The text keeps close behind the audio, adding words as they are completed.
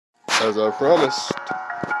As I promised,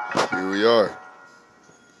 here we are.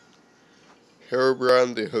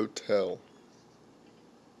 Herobrine the Hotel.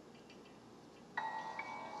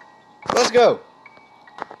 Let's go!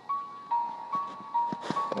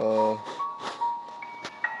 We're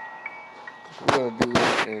gonna do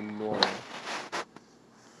this in normal.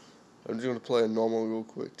 I'm just gonna play in normal real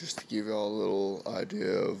quick just to give y'all a little idea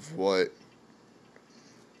of what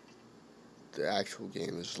the actual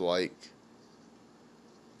game is like.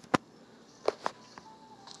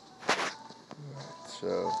 Alright,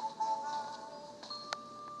 so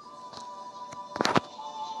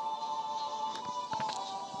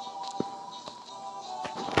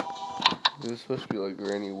this is supposed to be like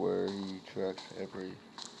Granny, where he tracks every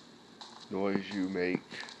noise you make.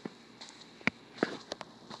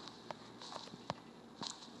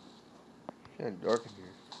 It's kinda dark in here.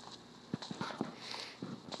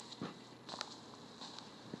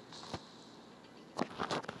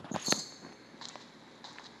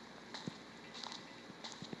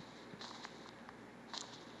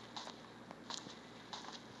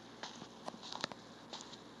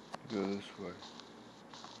 Go this way.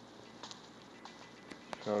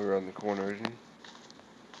 Probably around the corner, isn't he?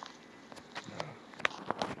 No.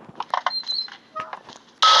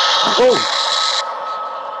 Oh!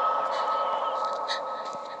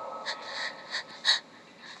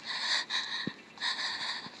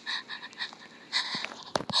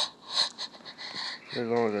 As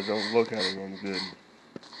long as I don't look at him, I'm good.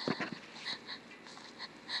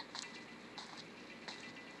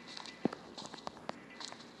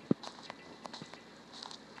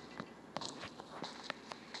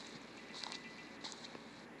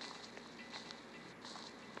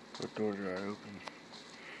 What doors are I open?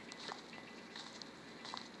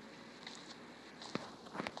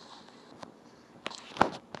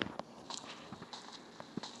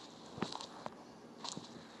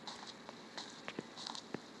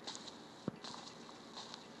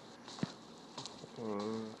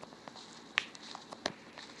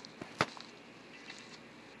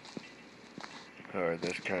 Alright,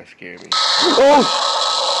 that's kind of scared me. Oh!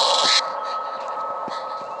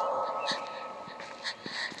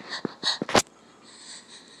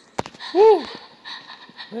 Woo!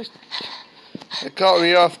 That caught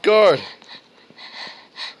me off guard.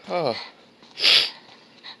 Oh.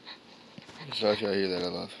 Sorry if y'all hear that. I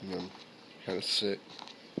laugh. I'm kind of sick.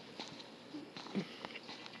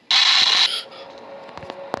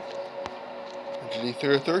 Did he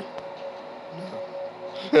throw a three?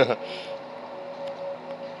 No.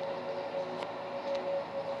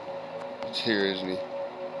 It's here, isn't he?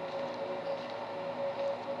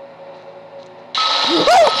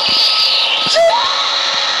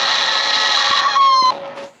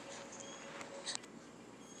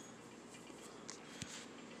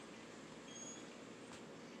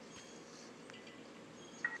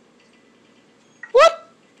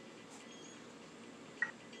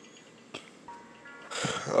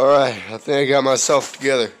 Alright, I think I got myself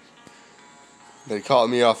together. They caught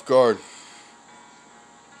me off guard.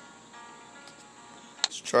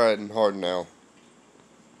 Let's try it in hard now.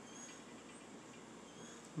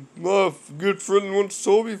 My good friend once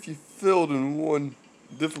told me if you failed in one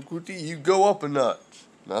difficulty, you go up a notch.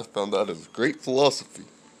 And I found that as great philosophy.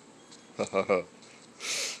 Alright,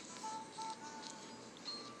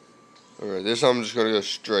 this time I'm just going to go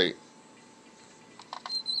straight.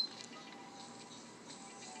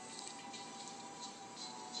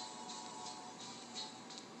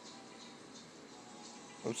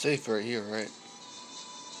 I'm safe right here, right?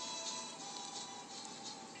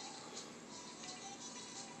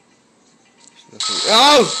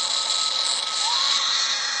 Oh!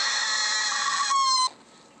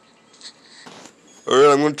 Alright,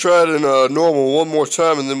 I'm going to try it in normal one more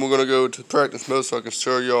time, and then we're going to go to practice mode so I can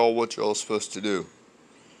show y'all what y'all are supposed to do.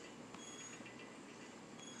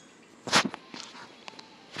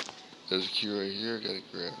 There's a key right here, I gotta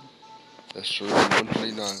grab. That's room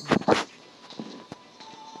 129.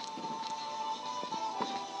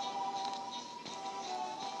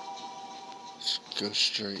 Just go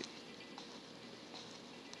straight.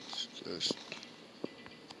 Just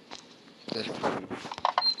that's cool.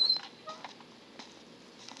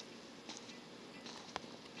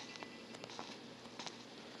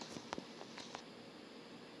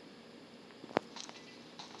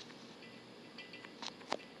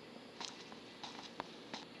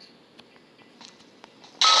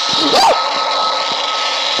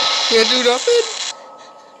 Can't do nothing.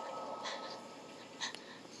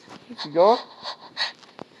 You gone?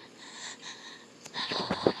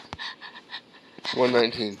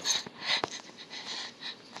 119.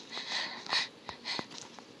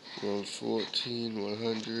 114,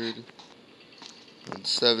 100,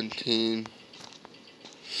 117.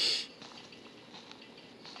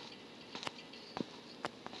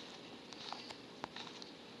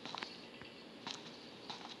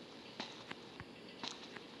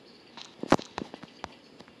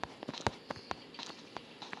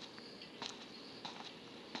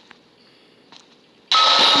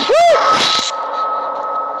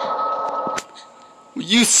 Will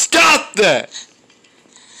you stop that?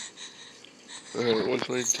 Alright,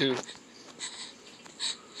 122.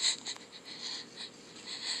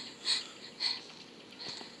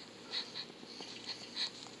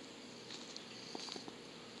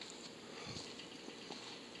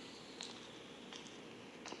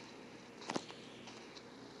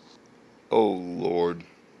 Oh Lord.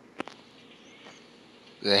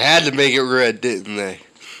 They had to make it red, didn't they?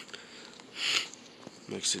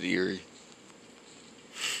 Makes it eerie.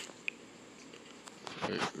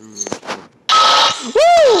 Right. Woo!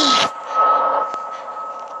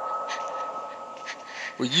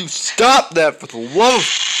 Will you stop that for the love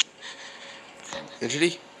of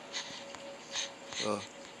Entity?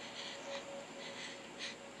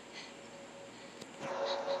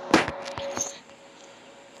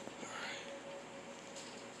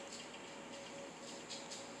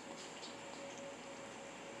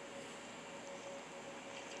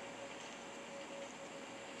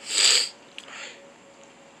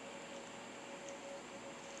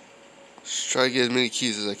 Just try to get as many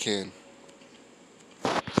keys as I can.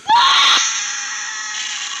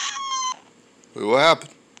 Wait, what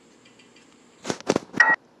happened?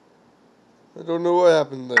 I don't know what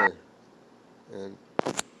happened there. And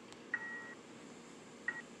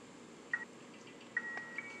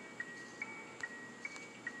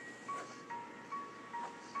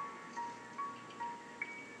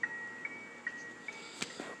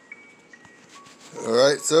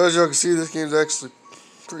alright, so as y'all can see, this game's actually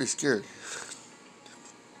pretty scary.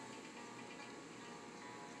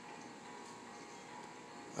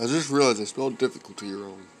 I just realized I spelled difficulty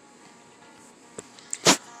wrong.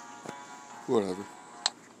 Whatever.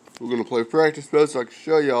 We're gonna play practice mode so I can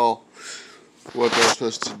show y'all what they're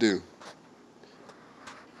supposed to do.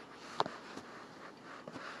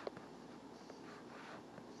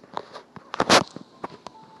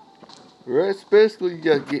 Alright, so basically you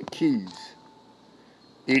gotta get keys.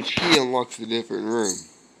 Each key unlocks a different room.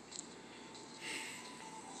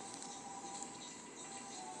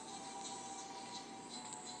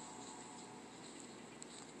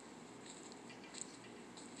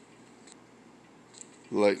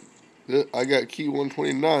 Like, I got key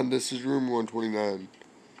 129, this is room 129.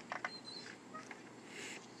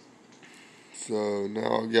 So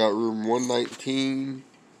now I got room 119.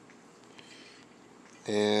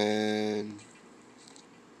 And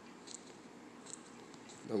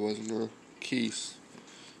there wasn't no keys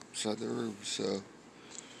inside the room, so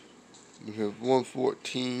we have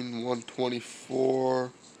 114,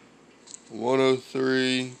 124,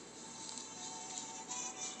 103,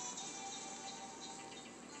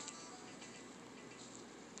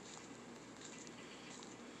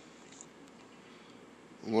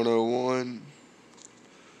 101,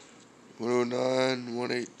 109,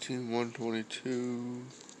 118, 122,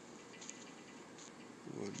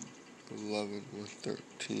 111,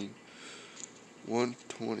 113,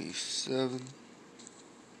 127,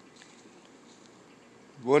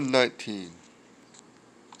 119.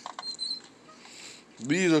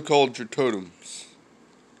 These are called your totems.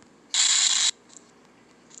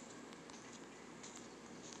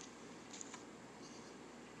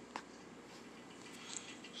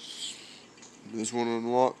 This one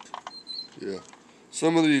unlocked? Yeah.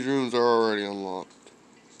 Some of these rooms are already unlocked.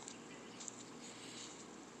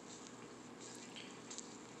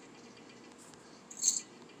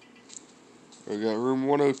 I got room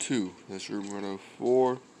 102. That's room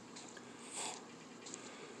 104.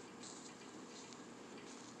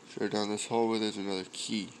 Straight down this hallway, there's another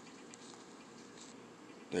key.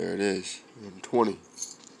 There it is. Room 20.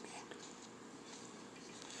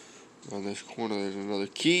 On this corner, there's another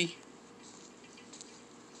key.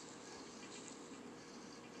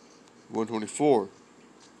 124.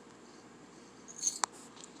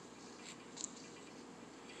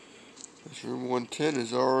 This room 110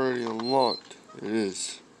 is already unlocked. It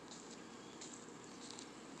is.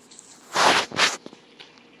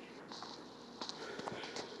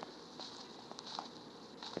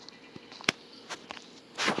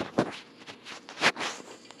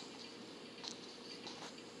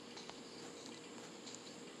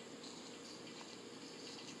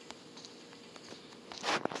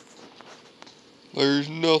 There's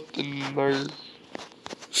nothing there.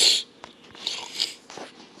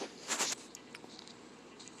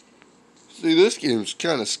 See, this game's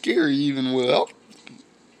kind of scary even without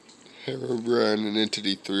Herobrine and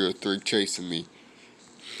Entity 303 chasing me.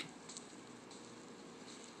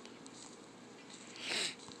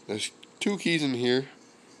 There's 2 keys in here.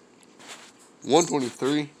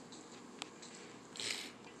 123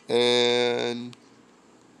 and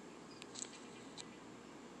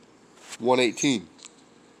 118.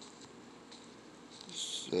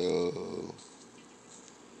 So,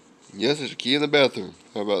 yes, there's a key in the bathroom.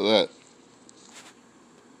 How about that?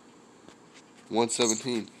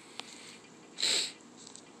 117.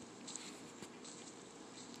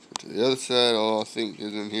 To the other side, all I think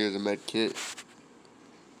is in here is a med kit.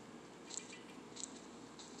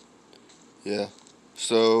 Yeah.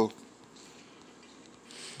 So,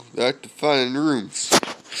 back to finding rooms.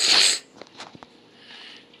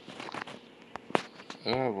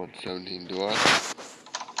 I don't have 117, do I?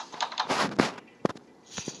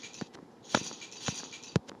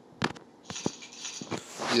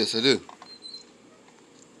 Yes, I do.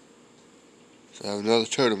 So I have another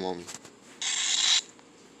totem on me.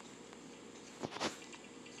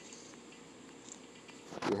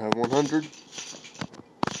 Do I have 100?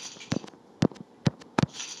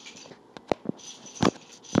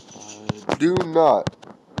 I do not.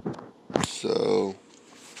 So,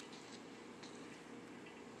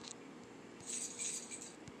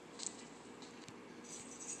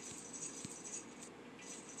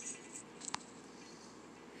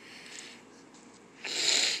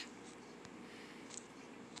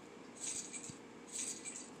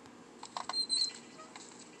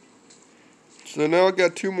 now I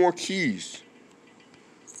got 2 more keys.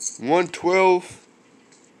 112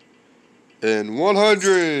 and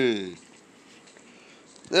 100.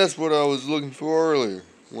 That's what I was looking for earlier.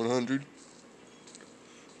 100.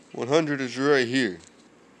 100 is right here.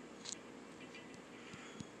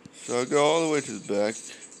 So I go all the way to the back.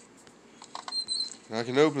 And I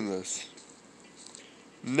can open this.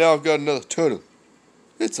 Now I've got another totem.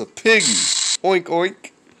 It's a piggy. Oink oink.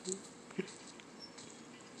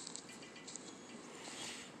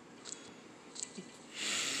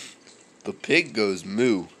 The pig goes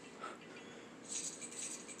moo.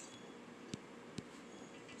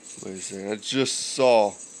 Wait a second, I just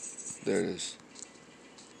saw. There it is.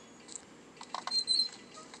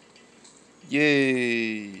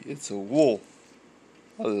 Yay! It's a wolf.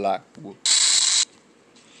 I like wolf.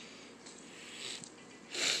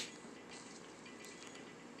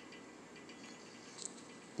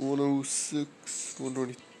 106,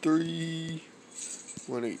 123,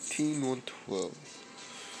 118, 112.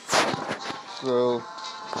 So,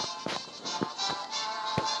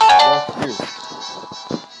 last here.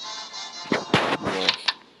 Yes.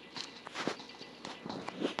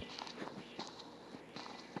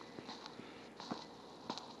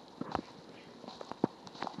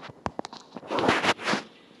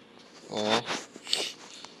 Aw.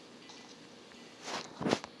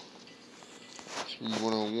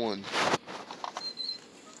 101.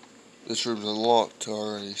 This room's unlocked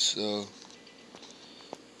already, so.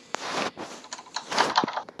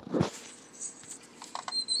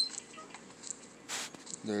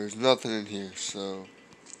 There's nothing in here, so.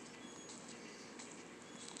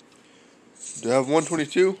 Do I have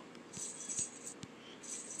 122?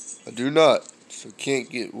 I do not, so can't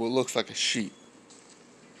get what looks like a sheep.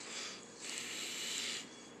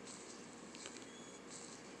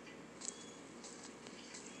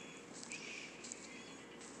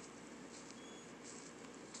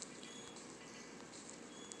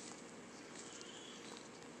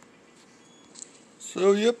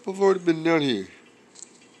 So, yep, I've already been down here.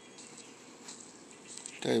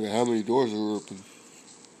 Tell you about how many doors are open.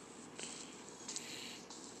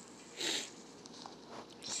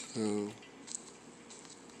 So,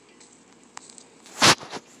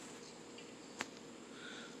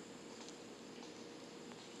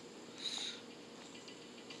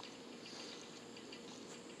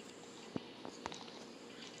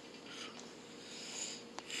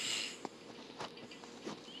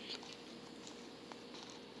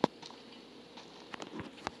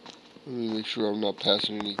 let me make sure I'm not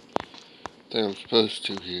passing anything I'm supposed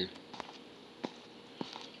to here.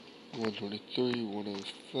 123,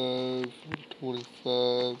 105,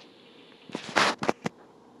 125.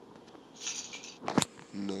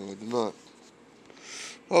 No, I do not.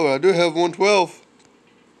 Oh, but I do have 112.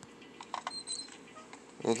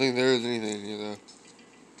 I don't think there is anything in here, though.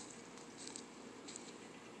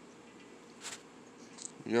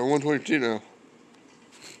 You're 122 now.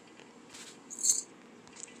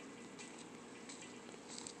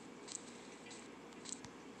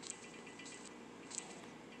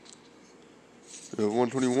 You have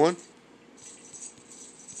 121.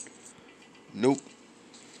 Nope.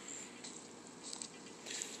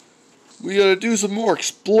 We gotta do some more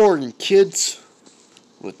exploring, kids.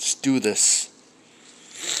 Let's do this.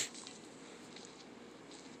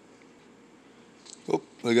 Oh,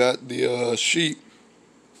 I got the sheep.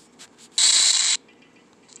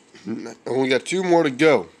 I only got 2 more to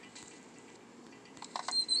go.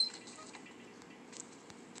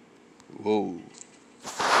 Whoa.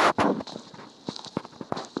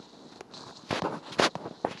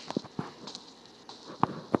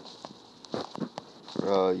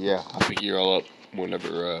 Yeah, I'll pick you all up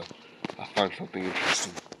whenever I find something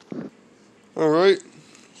interesting. Alright,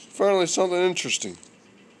 finally something interesting.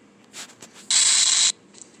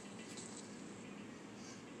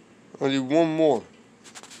 I need 1 more.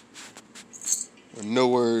 I know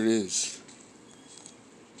where it is.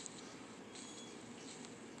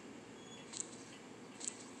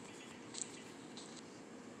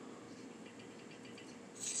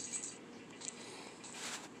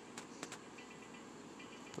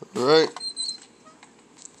 Alright.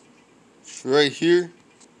 It's right here.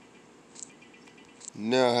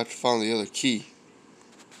 Now I have to find the other key.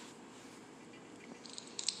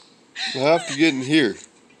 I have to get in here.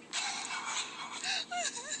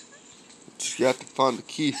 Just got to find the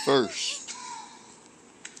key first.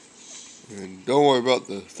 And don't worry about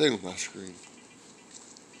the thing on my screen.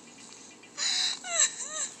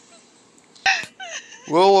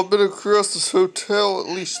 Well, I've been across this hotel at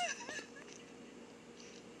least.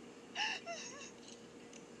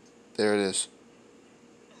 There it is.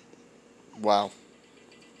 Wow.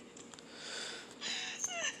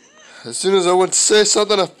 As soon as I went to say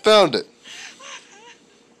something, I found it.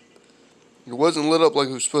 It wasn't lit up like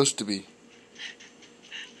it was supposed to be.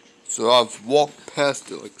 So I've walked past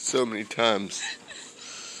it like so many times.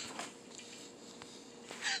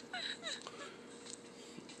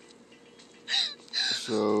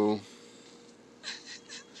 So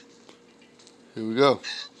here we go.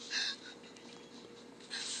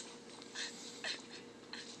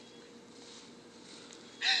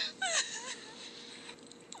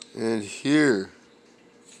 And here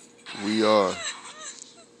we are.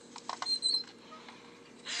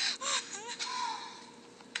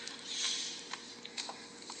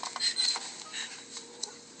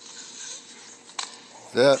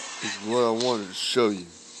 That is what I wanted to show you.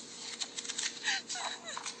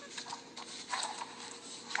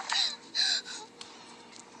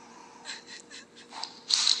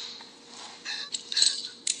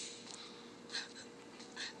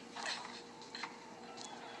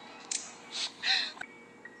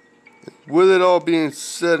 With it all being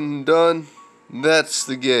said and done, that's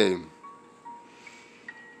the game.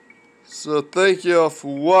 So thank y'all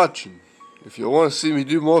for watching. If you want to see me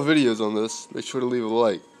do more videos on this, make sure to leave a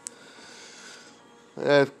like.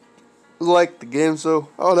 I like the game, so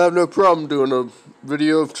I would have no problem doing a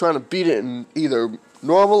video of trying to beat it in either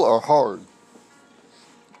normal or hard.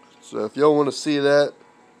 So if y'all want to see that,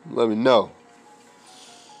 let me know.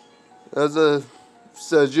 As I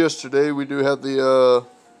said yesterday, we do have the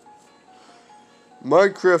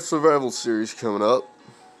Minecraft Survival Series coming up.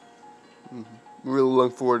 Really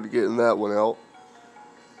looking forward to getting that one out.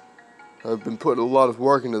 I've been putting a lot of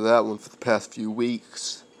work into that one for the past few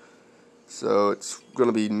weeks. So it's going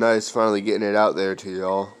to be nice finally getting it out there to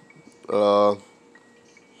y'all.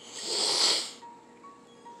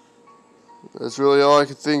 That's really all I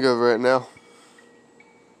can think of right now.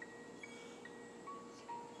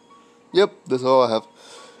 Yep, that's all I have.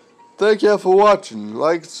 Thank y'all for watching.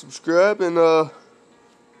 Like, subscribe, and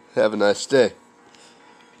have a nice day.